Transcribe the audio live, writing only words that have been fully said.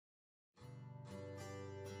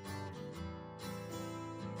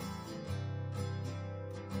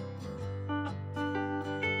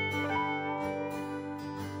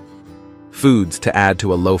Foods to add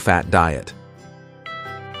to a low-fat diet.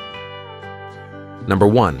 Number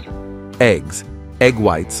 1. Eggs. Egg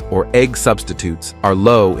whites or egg substitutes are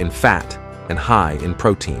low in fat and high in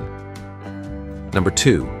protein. Number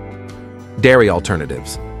 2. Dairy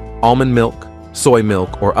alternatives. Almond milk, soy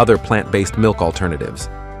milk, or other plant-based milk alternatives.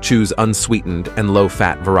 Choose unsweetened and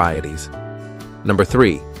low-fat varieties. Number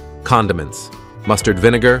 3. Condiments. Mustard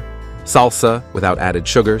vinegar, salsa without added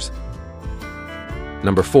sugars.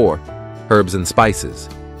 Number 4. Herbs and spices.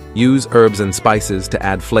 Use herbs and spices to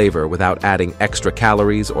add flavor without adding extra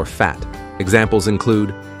calories or fat. Examples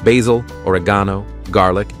include basil, oregano,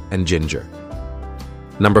 garlic, and ginger.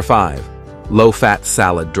 Number 5. Low-fat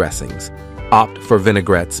salad dressings. Opt for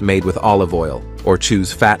vinaigrettes made with olive oil, or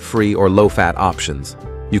choose fat-free or low-fat options.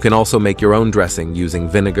 You can also make your own dressing using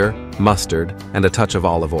vinegar, mustard, and a touch of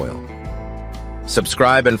olive oil.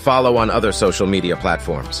 Subscribe and follow on other social media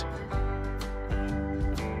platforms.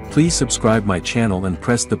 Please subscribe my channel and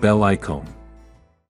press the bell icon.